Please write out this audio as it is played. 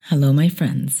Hello, my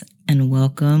friends, and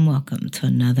welcome to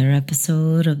another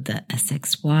episode of the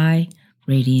SXY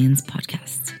Radiance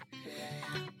Podcast.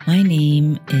 My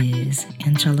name is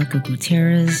Angelica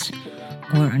Gutierrez,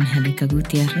 or Angelica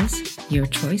Gutierrez, your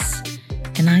choice,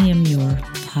 and I am your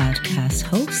podcast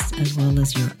host as well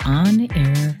as your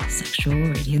on-air sexual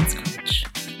radiance coach.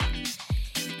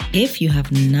 If you have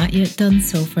not yet done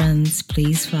so, friends,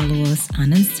 please follow us on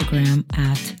Instagram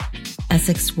at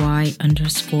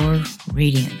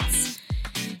SXY_radiance.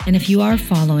 And if you are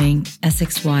following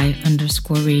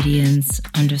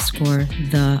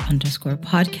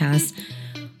SXY_radiance_the_podcast,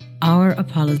 our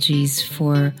apologies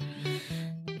for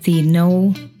the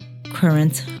no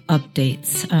current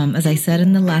updates. As I said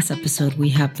in the last episode, we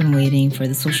have been waiting for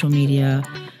the social media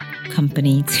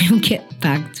company to get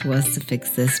back to us to fix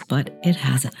this, but it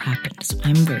hasn't happened. So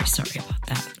I'm very sorry about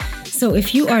that. So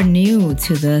if you are new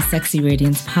to the Sexy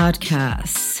Radiance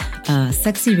podcast,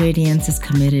 Sexy Radiance is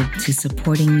committed to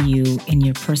supporting you in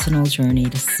your personal journey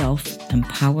to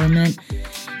self-empowerment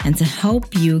and to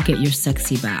help you get your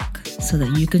sexy back so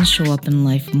that you can show up in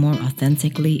life more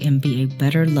authentically and be a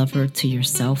better lover to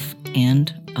yourself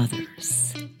and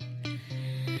others.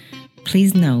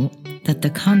 Please note that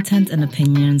the content and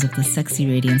opinions of the Sexy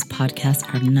Radiance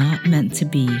podcast are not meant to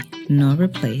be nor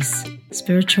replace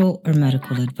spiritual or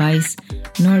medical advice,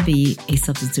 nor be a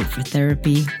substitute for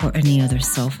therapy or any other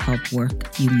self-help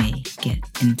work you may get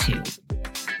into.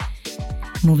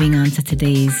 Moving on to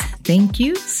today's thank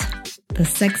yous, the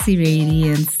Sexy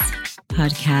Radiance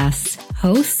podcast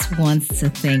host wants to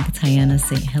thank Tiana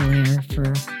St. Hilaire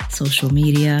for social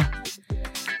media,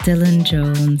 Dylan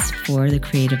Jones for the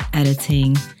creative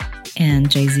editing, and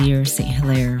Jazier St.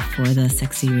 Hilaire for the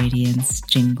Sexy Radiance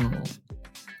jingle.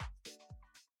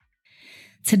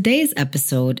 Today's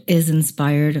episode is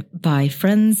inspired by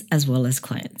friends as well as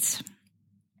clients.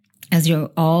 As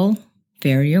you're all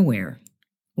very aware,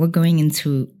 we're going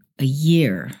into a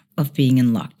year of being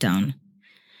in lockdown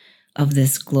of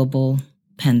this global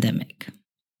pandemic.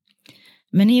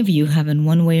 Many of you have in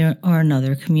one way or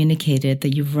another communicated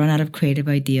that you've run out of creative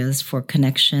ideas for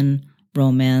connection,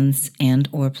 romance, and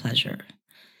or pleasure.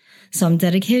 So I'm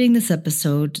dedicating this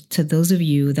episode to those of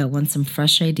you that want some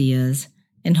fresh ideas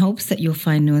in hopes that you'll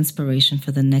find new inspiration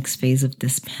for the next phase of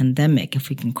this pandemic, if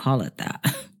we can call it that.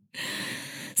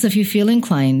 So if you feel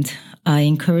inclined, I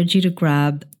encourage you to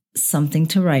grab something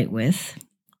to write with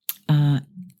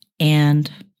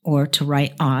or to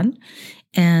write on,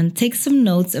 and take some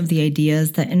notes of the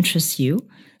ideas that interest you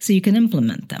so you can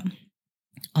implement them.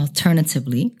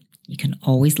 Alternatively, you can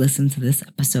always listen to this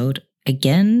episode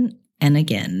again and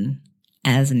again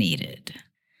as needed.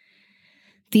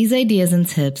 These ideas and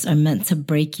tips are meant to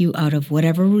break you out of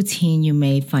whatever routine you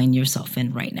may find yourself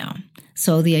in right now.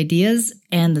 So the ideas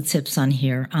and the tips on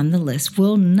here on the list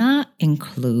will not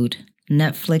include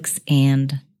Netflix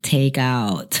and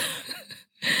takeout,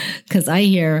 because I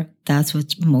hear that's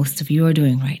what most of you are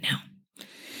doing right now.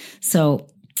 So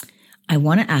I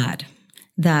want to add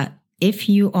that if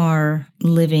you are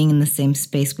living in the same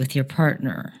space with your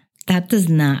partner, that does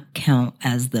not count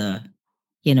as the,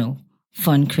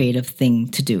 fun, creative thing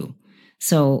to do.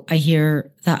 So I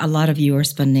hear that a lot of you are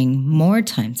spending more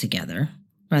time together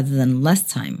rather than less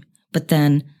time, but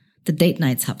then the date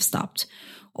nights have stopped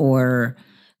or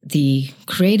the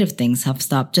creative things have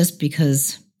stopped just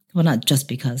because, well, not just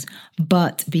because,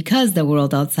 but because the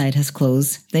world outside has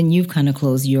closed, then you've kind of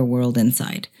closed your world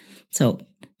inside. So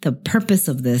the purpose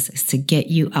of this is to get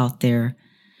you out there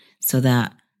so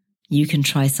that you can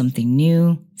try something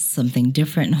new, something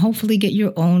different, and hopefully get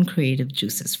your own creative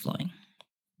juices flowing.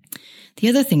 The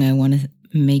other thing I want to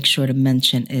make sure to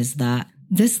mention is that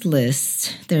this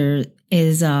list, there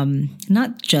is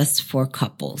not just for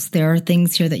couples. There are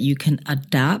things here that you can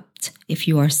adapt if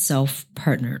you are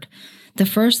self-partnered. The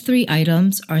first 3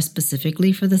 items are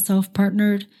specifically for the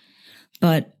self-partnered,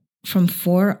 but from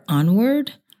 4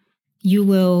 onward,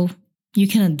 you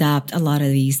can adapt a lot of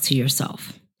these to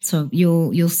yourself. So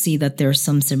you'll see that there are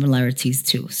some similarities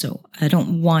too. So I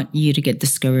don't want you to get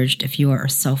discouraged if you are a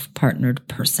self-partnered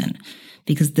person,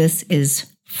 because this is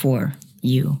for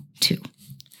you too.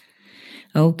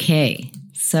 Okay,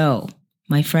 so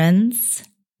my friends,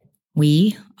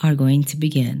 we are going to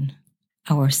begin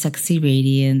our Sexy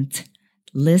Radiant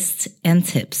list and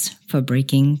tips for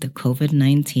breaking the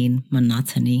COVID-19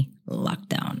 monotony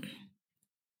lockdown.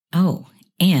 Oh,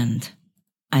 and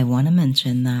I want to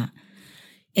mention that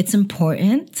it's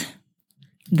important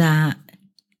that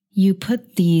you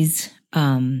put these,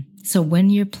 so when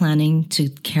you're planning to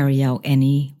carry out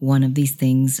any one of these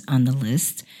things on the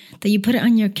list, that you put it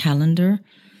on your calendar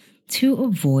to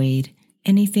avoid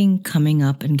anything coming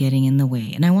up and getting in the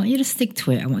way. And I want you to stick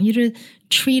to it. I want you to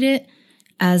treat it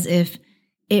as if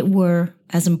it were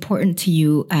as important to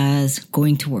you as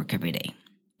going to work every day.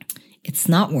 It's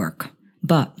not work,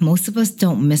 but most of us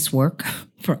don't miss work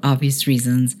for obvious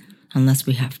reasons unless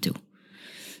we have to.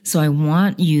 So I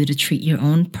want you to treat your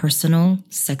own personal,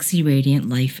 sexy, radiant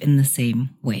life in the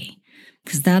same way,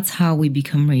 because that's how we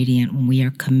become radiant, when we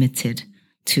are committed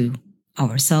to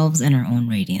ourselves and our own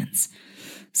radiance.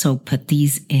 So put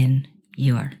these in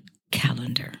your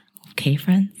calendar. Okay,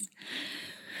 friends?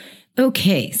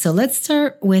 Okay, so let's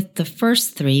start with the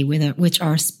first three, which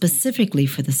are specifically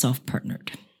for the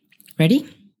self-partnered. Ready?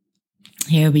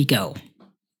 Here we go.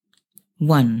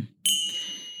 1.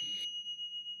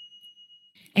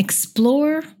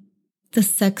 Explore the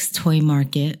sex toy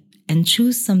market and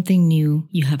choose something new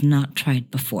you have not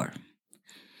tried before.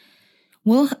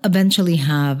 We'll eventually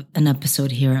have an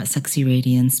episode here at Sexy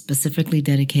Radiance specifically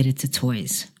dedicated to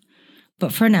toys.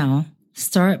 But for now,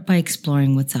 start by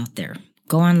exploring what's out there.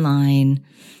 Go online,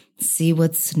 see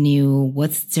what's new,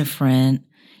 what's different,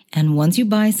 and once you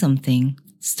buy something,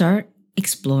 start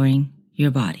exploring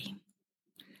your body.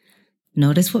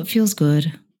 Notice what feels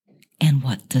good and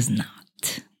what does not.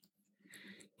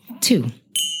 2.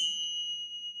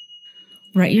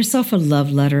 Write yourself a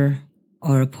love letter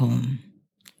or a poem.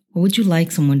 What would you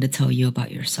like someone to tell you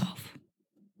about yourself?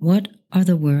 What are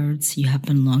the words you have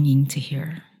been longing to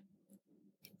hear?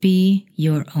 Be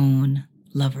your own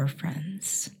lover,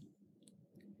 friends.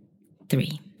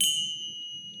 3.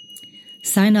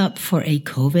 Sign up for a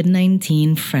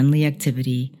COVID-19 friendly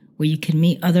activity where you can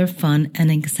meet other fun and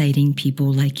exciting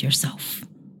people like yourself.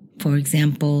 For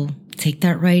example, take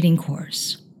that writing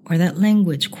course, or that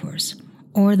language course,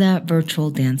 or that virtual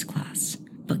dance class.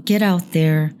 But get out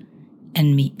there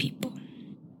and meet people.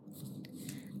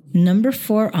 Number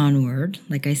 4 onward,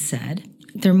 like I said,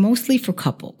 they're mostly for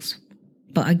couples.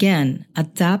 But again,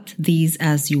 adapt these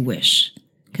as you wish,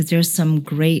 because there's some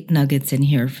great nuggets in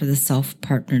here for the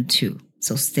self-partnered too.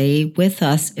 So stay with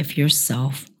us if you're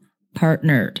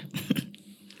self-partnered.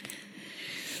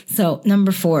 So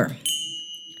number 4,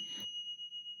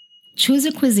 choose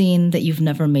a cuisine that you've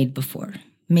never made before.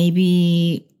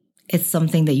 Maybe it's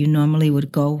something that you normally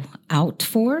would go out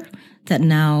for that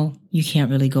now you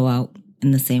can't really go out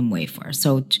in the same way for.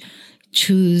 So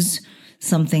choose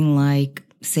something like,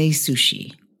 say,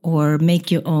 sushi, or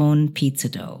make your own pizza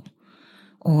dough,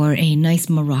 or a nice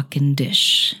Moroccan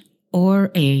dish,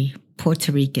 or a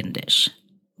Puerto Rican dish.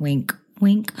 Wink,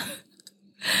 wink.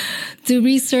 Do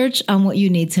research on what you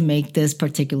need to make this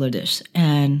particular dish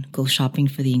and go shopping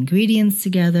for the ingredients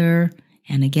together.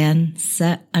 And again,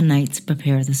 set a night to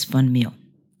prepare this fun meal.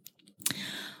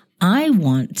 I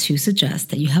want to suggest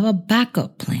that you have a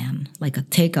backup plan, like a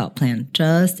takeout plan,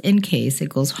 just in case it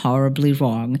goes horribly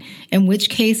wrong, in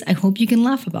which case I hope you can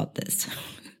laugh about this.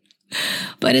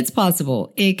 But it's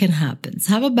possible. It can happen.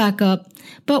 So have a backup,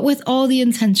 but with all the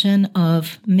intention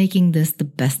of making this the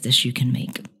best dish you can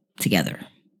make together.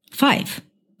 5.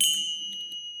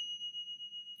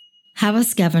 Have a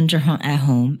scavenger hunt at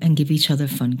home and give each other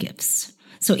fun gifts.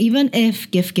 So even if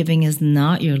gift giving is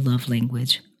not your love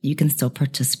language, you can still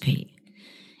participate.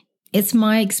 It's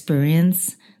my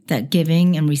experience that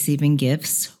giving and receiving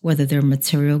gifts, whether they're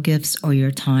material gifts or your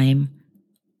time,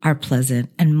 are pleasant,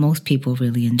 and most people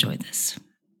really enjoy this.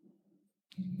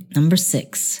 Number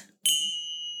 6,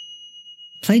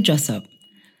 play dress up.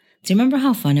 Do you remember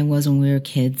how fun it was when we were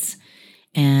kids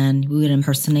and we would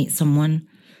impersonate someone?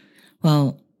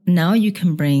 Well, now you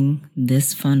can bring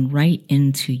this fun right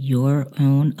into your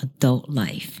own adult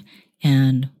life.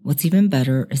 And what's even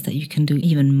better is that you can do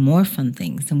even more fun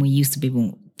things than we used to be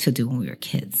able to do when we were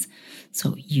kids.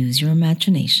 So use your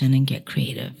imagination and get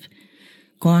creative.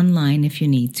 Go online if you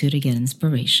need to get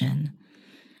inspiration.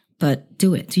 But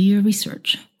do it. Do your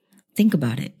research. Think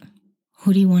about it.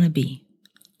 Who do you want to be?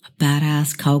 A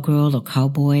badass cowgirl or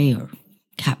cowboy or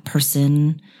cat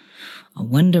person? A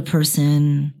wonder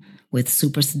person with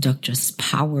super seductress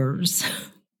powers?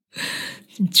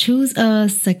 Choose a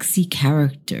sexy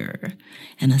character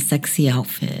and a sexy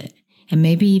outfit, and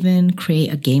maybe even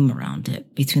create a game around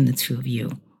it between the two of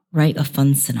you. Write a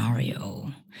fun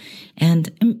scenario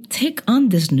and take on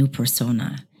this new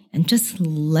persona and just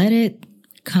let it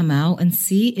come out and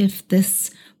see if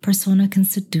this persona can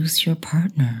seduce your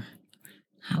partner.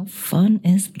 How fun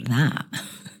is that?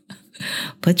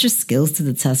 Put your skills to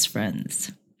the test,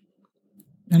 friends.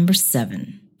 Number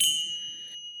 7.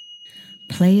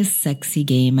 Play a sexy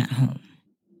game at home.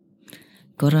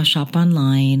 Go to a shop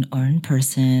online or in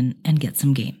person and get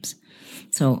some games.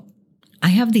 So I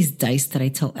have these dice that I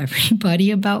tell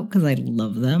everybody about because I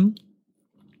love them.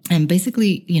 And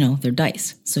basically, they're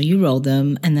dice. So you roll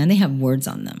them and then they have words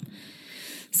on them.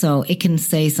 So it can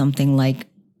say something like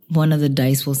one of the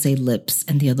dice will say lips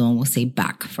and the other one will say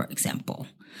back, for example.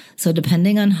 So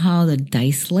depending on how the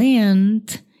dice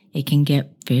land, it can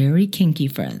get very kinky,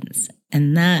 friends.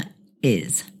 And that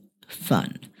is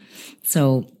fun.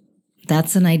 So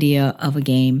that's an idea of a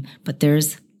game, but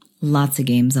there's lots of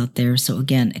games out there. So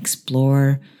again,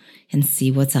 explore and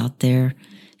see what's out there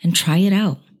and try it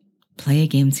out. Play a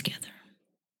game together.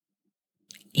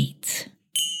 8.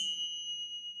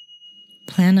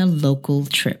 Plan a local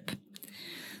trip.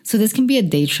 So this can be a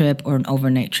day trip or an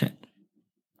overnight trip.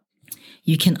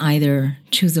 You can either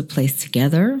choose a place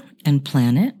together and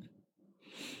plan it,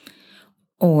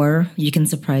 or you can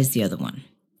surprise the other one.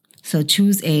 So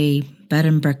choose a bed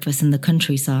and breakfast in the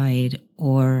countryside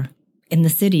or in the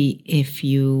city if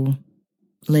you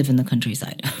live in the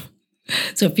countryside.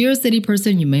 So if you're a city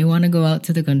person, you may want to go out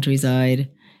to the countryside.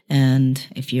 And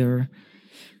if you're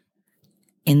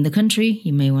in the country,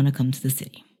 you may want to come to the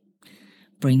city.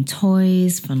 Bring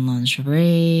toys, fun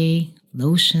lingerie,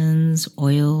 lotions,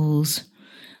 oils.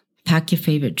 Pack your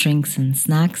favorite drinks and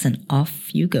snacks and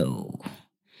off you go.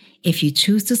 If you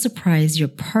choose to surprise your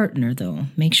partner, though,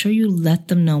 make sure you let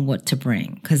them know what to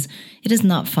bring, because it is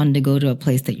not fun to go to a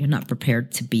place that you're not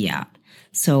prepared to be at.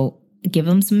 So give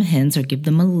them some hints or give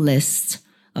them a list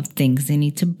of things they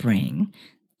need to bring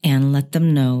and let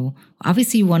them know.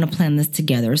 Obviously, you want to plan this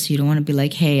together, so you don't want to be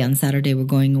like, hey, on Saturday we're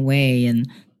going away and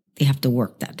they have to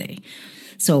work that day.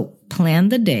 So plan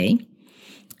the day.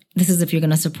 This is if you're going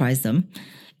to surprise them.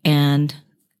 And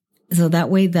so that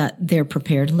way that they're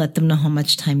prepared, let them know how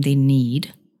much time they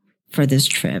need for this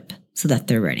trip so that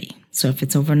they're ready. So if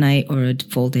it's overnight or a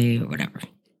full day or whatever.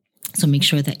 So make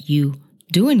sure that you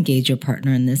do engage your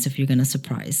partner in this if you're going to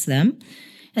surprise them.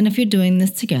 And if you're doing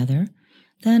this together,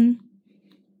 then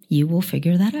you will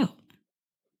figure that out.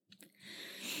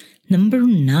 Number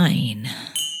 9.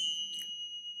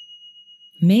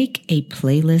 Make a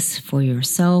playlist for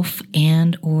yourself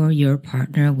and or your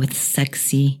partner with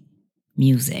sexy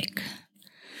music.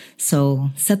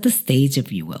 So set the stage,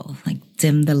 if you will, like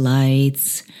dim the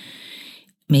lights,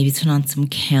 maybe turn on some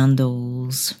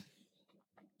candles,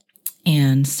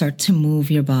 and start to move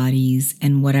your bodies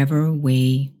in whatever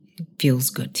way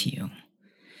feels good to you.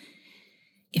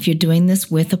 If you're doing this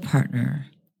with a partner,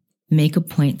 make a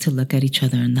point to look at each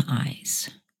other in the eyes.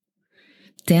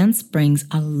 Dance brings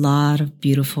a lot of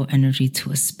beautiful energy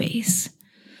to a space.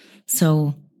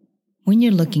 So when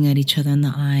you're looking at each other in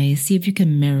the eyes, see if you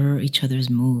can mirror each other's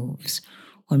moves,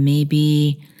 or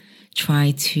maybe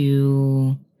try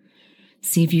to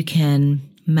see if you can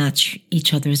match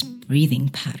each other's breathing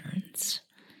patterns,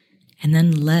 and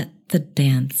then let the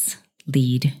dance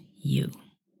lead you.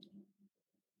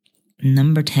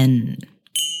 Number 10,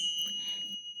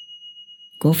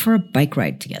 go for a bike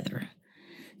ride together.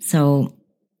 So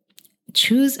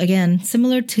choose, again,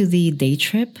 similar to the day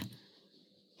trip,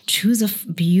 choose a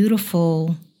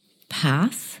beautiful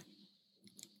path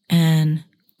and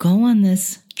go on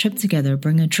this trip together.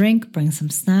 Bring a drink, bring some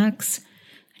snacks,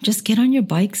 just get on your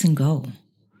bikes and go.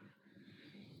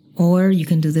 Or you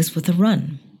can do this with a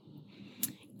run.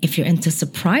 If you're into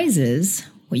surprises,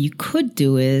 what you could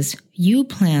do is you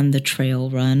plan the trail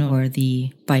run or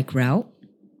the bike route.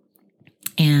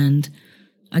 And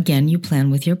again, you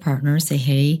plan with your partner, say,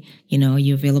 hey, are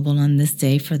you available on this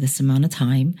day for this amount of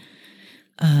time?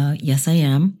 Yes, I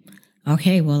am.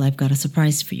 Okay, well, I've got a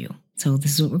surprise for you. So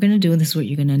this is what we're going to do, and this is what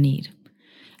you're going to need.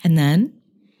 And then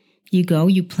you go,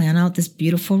 you plan out this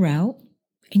beautiful route,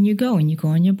 and you go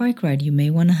on your bike ride. You may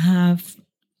want to have,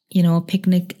 a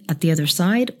picnic at the other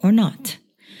side or not.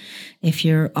 If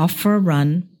you're off for a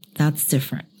run, that's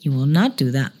different. You will not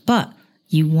do that, but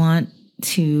you want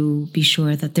to be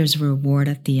sure that there's a reward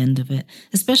at the end of it,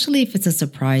 especially if it's a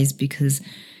surprise, because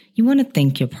you want to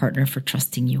thank your partner for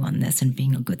trusting you on this and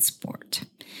being a good sport.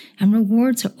 And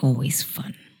rewards are always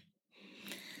fun.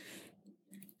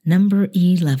 Number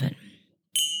 11,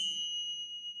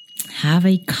 have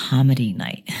a comedy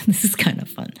night. This is kind of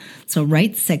fun. So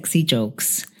write sexy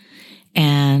jokes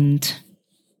and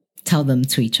tell them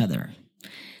to each other.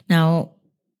 Now,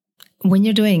 when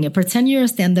you're doing it, pretend you're a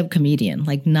stand-up comedian,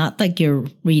 like not like you're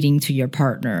reading to your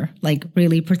partner, like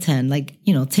really pretend, like,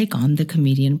 take on the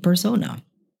comedian persona.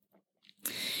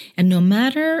 And no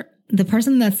matter the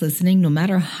person that's listening, no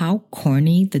matter how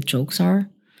corny the jokes are,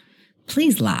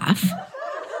 please laugh.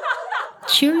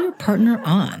 Cheer your partner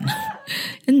on.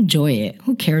 Enjoy it.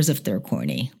 Who cares if they're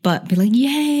corny? But be like,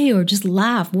 yay, or just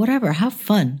laugh, whatever. Have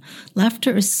fun.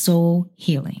 Laughter is so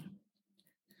healing.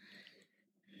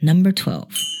 Number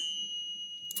 12.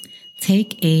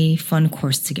 take a fun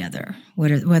course together,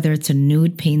 whether it's a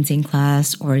nude painting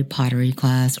class or a pottery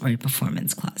class or a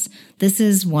performance class. This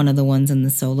is one of the ones in the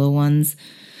solo ones,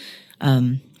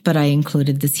 but I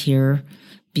included this here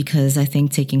because I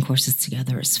think taking courses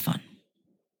together is fun.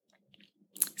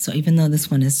 So even though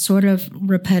this one is sort of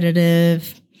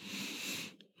repetitive,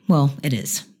 well, it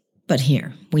is. But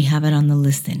here, we have it on the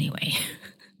list anyway.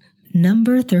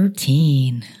 Number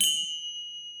 13.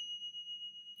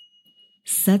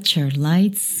 Set your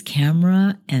lights,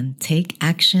 camera, and take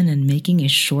action in making a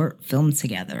short film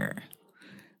together.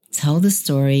 Tell the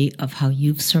story of how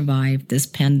you've survived this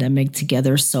pandemic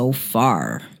together so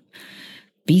far.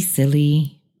 Be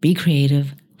silly, be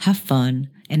creative, have fun,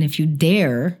 and if you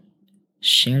dare,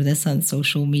 share this on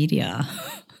social media.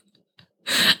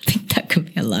 I think that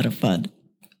could be a lot of fun.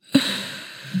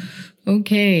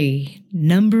 Okay,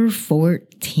 number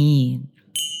 14.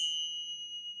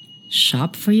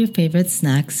 Shop for your favorite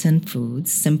snacks and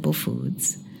foods, simple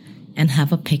foods, and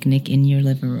have a picnic in your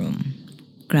living room.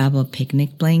 Grab a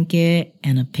picnic blanket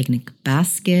and a picnic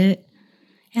basket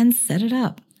and set it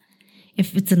up.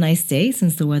 If it's a nice day,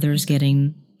 since the weather is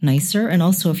getting nicer, and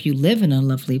also if you live in a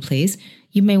lovely place,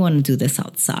 you may want to do this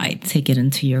outside. Take it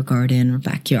into your garden or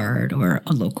backyard or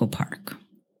a local park.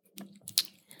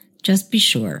 Just be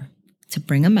sure to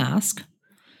bring a mask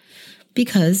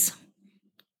because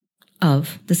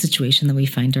of the situation that we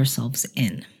find ourselves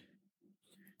in.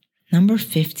 Number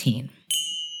 15.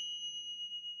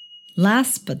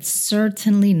 Last but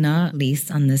certainly not least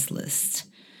on this list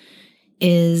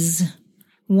is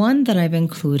one that I've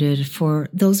included for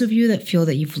those of you that feel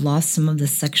that you've lost some of the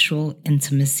sexual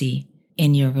intimacy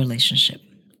in your relationship,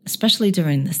 especially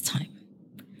during this time.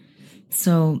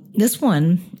 So this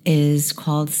one is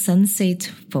called Sensate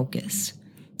Focus.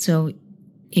 So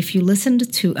if you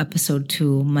listened to episode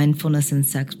 2, Mindfulness and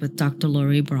Sex with Dr.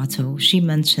 Lori Barato, she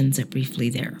mentions it briefly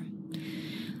there.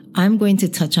 I'm going to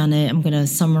touch on it. I'm going to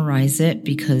summarize it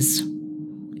because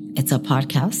it's a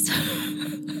podcast.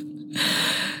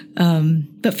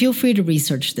 But feel free to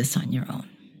research this on your own.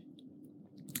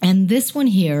 And this one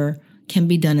here can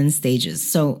be done in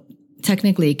stages. So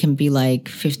technically it can be like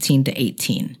 15 to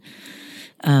 18.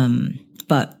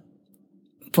 But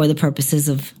for the purposes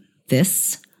of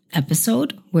this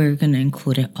episode, we're going to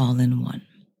include it all in one.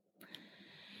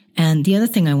 And the other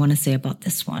thing I want to say about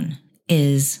this one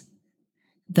is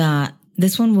that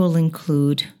this one will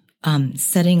include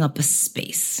setting up a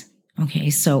space. Okay,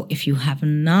 so if you have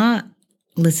not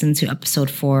listened to episode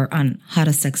 4 on how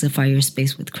to sexify your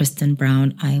space with Kristen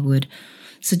Brown, I would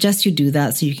suggest you do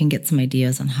that so you can get some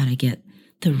ideas on how to get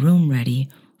the room ready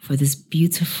for this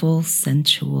beautiful,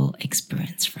 sensual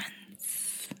experience,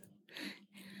 friends.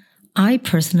 I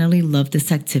personally love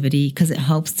this activity because it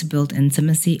helps to build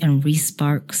intimacy and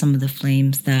re-spark some of the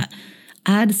flames that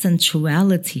add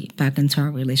sensuality back into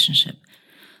our relationship.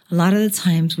 A lot of the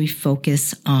times we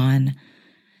focus on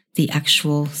the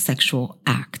actual sexual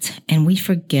act and we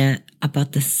forget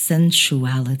about the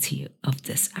sensuality of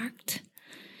this act.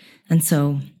 And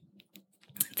so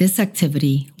this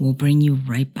activity will bring you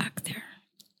right back there.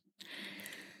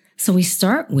 So we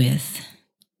start with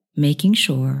making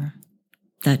sure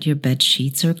that your bed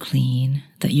sheets are clean,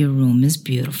 that your room is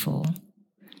beautiful,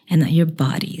 and that your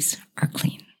bodies are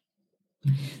clean.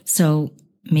 So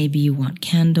maybe you want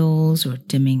candles or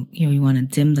dimming, you want to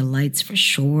dim the lights for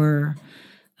sure.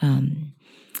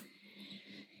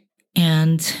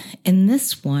 And in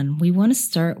this one, we want to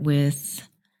start with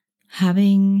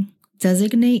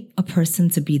designate a person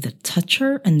to be the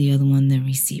toucher and the other one the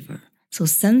receiver. So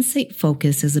Sensate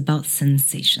Focus is about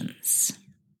sensations.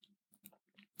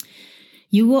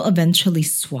 You will eventually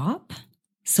swap,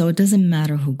 so it doesn't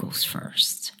matter who goes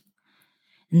first.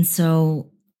 And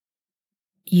so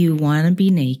you want to be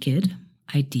naked,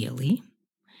 ideally,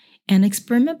 and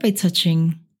experiment by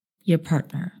touching your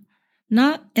partner.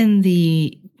 Not in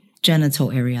the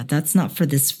genital area. That's not for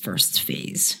this first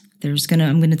phase.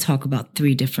 I'm going to talk about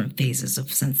 3 different phases of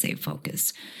Sensate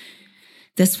Focus.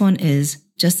 This one is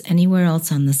just anywhere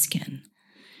else on the skin.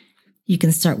 You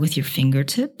can start with your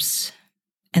fingertips,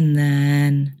 and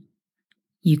then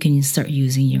you can start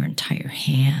using your entire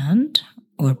hand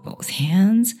or both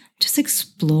hands. Just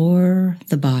explore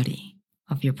the body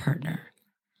of your partner.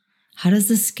 How does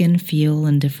the skin feel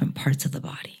in different parts of the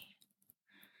body?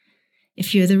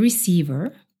 If you're the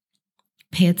receiver,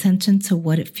 pay attention to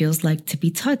what it feels like to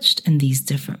be touched in these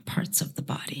different parts of the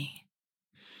body.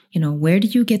 Where do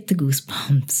you get the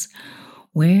goosebumps?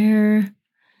 Where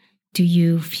do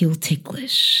you feel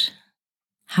ticklish?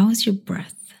 How is your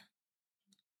breath?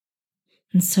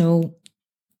 And so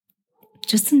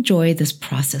just enjoy this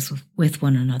process with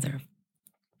one another.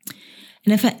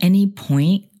 And if at any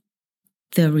point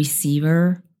the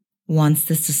receiver wants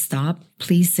this to stop,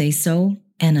 please say so.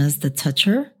 And as the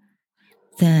toucher,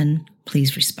 then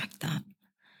please respect that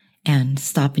and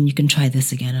stop, and you can try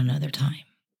this again another time.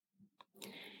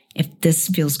 If this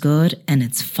feels good and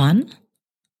it's fun,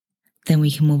 then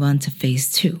we can move on to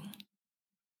phase 2.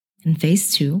 In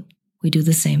phase 2, we do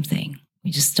the same thing. We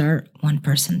just start, one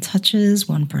person touches,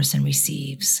 one person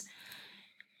receives.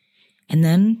 And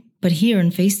then, but here in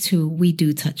phase 2, we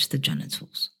do touch the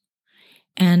genitals.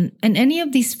 And in any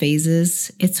of these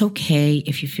phases, it's okay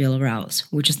if you feel aroused.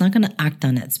 We're just not going to act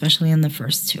on it, especially in the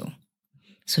first 2.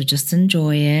 So just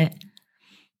enjoy it.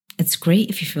 It's great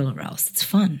if you feel aroused. It's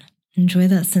fun. Enjoy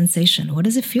that sensation. What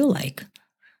does it feel like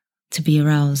to be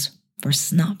aroused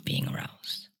versus not being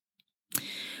aroused?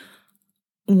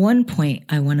 One point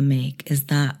I want to make is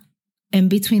that in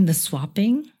between the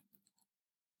swapping,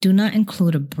 do not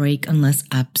include a break unless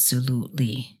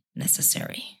absolutely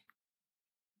necessary.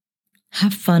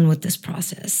 Have fun with this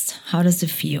process. How does it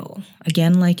feel?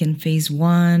 Again, like in phase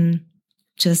 1,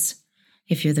 just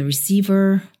if you're the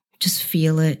receiver, just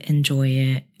feel it, enjoy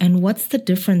it. And what's the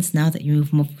difference now that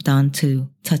you've moved on to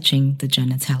touching the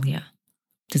genitalia?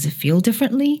 Does it feel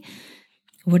differently?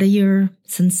 What are your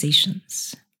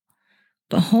sensations?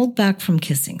 But hold back from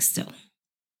kissing still.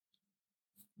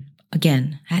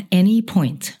 Again, at any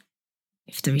point,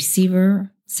 if the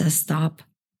receiver says stop,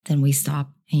 then we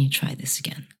stop and you try this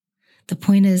again. The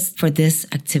point is for this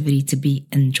activity to be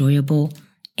enjoyable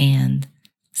and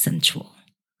sensual.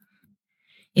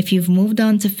 If you've moved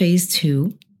on to phase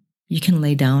 2, you can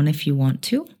lay down if you want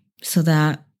to, so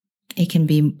that it can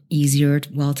be easier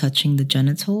while touching the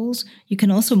genitals. You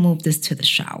can also move this to the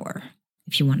shower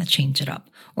if you want to change it up.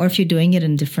 Or if you're doing it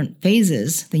in different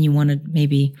phases, then you want to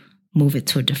maybe move it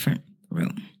to a different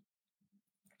room.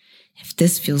 If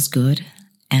this feels good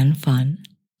and fun,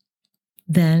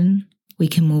 then we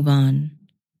can move on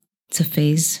to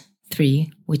phase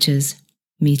 3, which is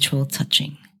mutual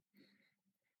touching.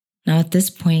 Now at this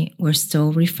point, we're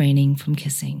still refraining from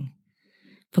kissing,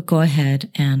 but go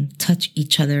ahead and touch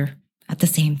each other at the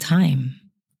same time.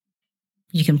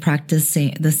 You can practice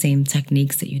the same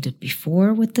techniques that you did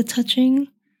before with the touching,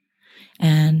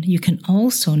 and you can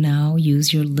also now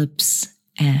use your lips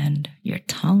and your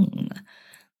tongue.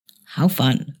 How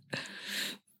fun!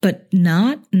 But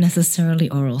not necessarily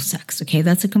oral sex, okay?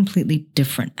 That's a completely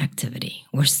different activity.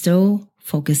 We're still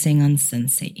focusing on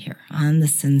sensate here, on the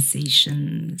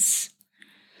sensations.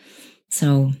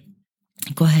 So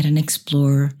go ahead and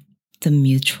explore the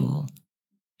mutual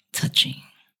touching.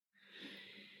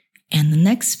 And the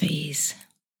next phase,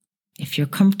 if you're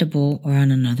comfortable or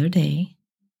on another day,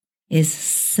 is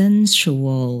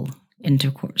sensual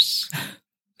intercourse.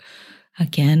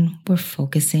 Again, we're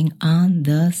focusing on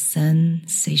the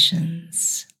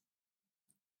sensations.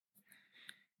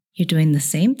 You're doing the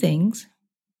same things,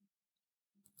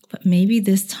 but maybe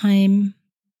this time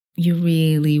you're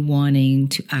really wanting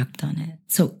to act on it.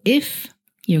 So if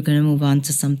you're going to move on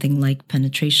to something like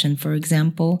penetration, for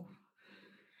example,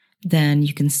 then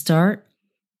you can start,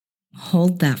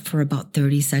 hold that for about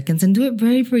 30 seconds and do it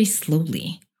very, very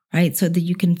slowly, right? So that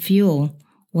you can feel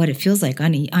what it feels like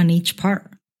on each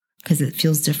part, because it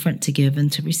feels different to give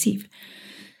and to receive.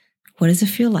 What does it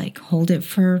feel like? Hold it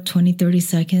for 20, 30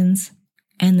 seconds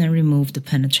and then remove the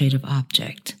penetrative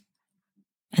object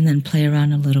and then play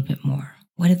around a little bit more.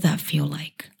 What did that feel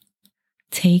like?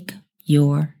 Take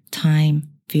your time,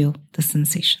 feel the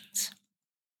sensations.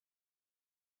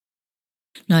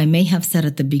 Now, I may have said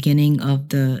at the beginning of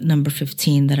the number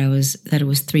 15 that it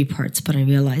was 3 parts, but I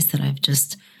realized that I've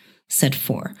just said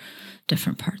 4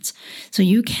 different parts. So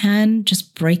you can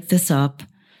just break this up,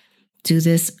 do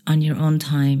this on your own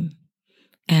time,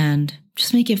 and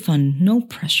just make it fun. No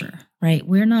pressure, right?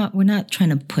 We're not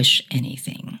trying to push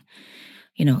anything.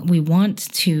 You know, we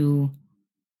want to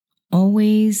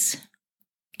always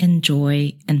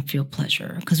enjoy and feel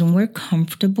pleasure, because when we're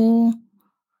comfortable,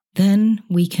 then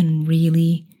we can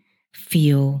really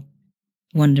feel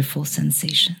wonderful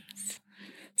sensations.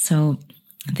 So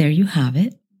there you have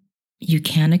it. You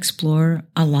can explore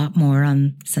a lot more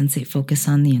on Sensate Focus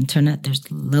on the internet. There's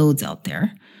loads out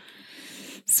there.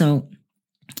 So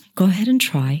go ahead and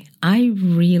try. I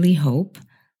really hope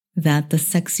that the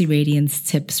Sexy Radiance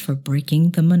tips for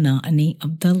breaking the monotony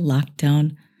of the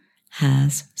lockdown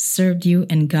has served you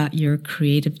and got your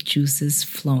creative juices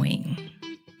flowing,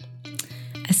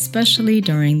 especially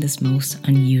during this most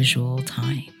unusual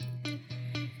time.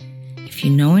 If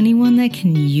you know anyone that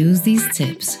can use these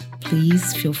tips,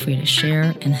 please feel free to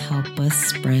share and help us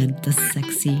spread the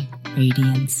Sexy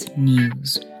Radiance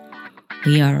news.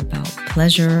 We are about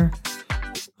pleasure,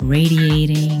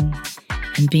 radiating,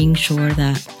 and being sure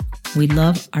that we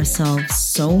love ourselves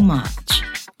so much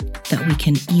that we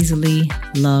can easily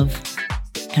love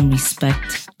and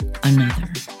respect another.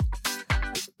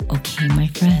 Okay, my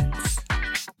friends.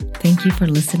 Thank you for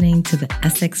listening to the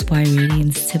SXY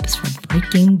Radiance tips for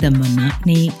breaking the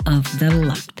monotony of the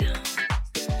lockdown.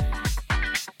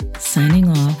 Signing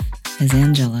off is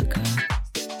Angelica,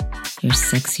 your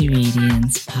Sexy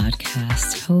Radiance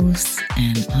podcast host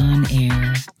and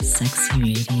on-air Sexy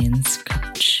Radiance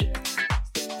coach.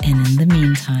 And in the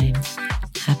meantime,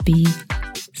 happy,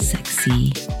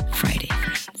 sexy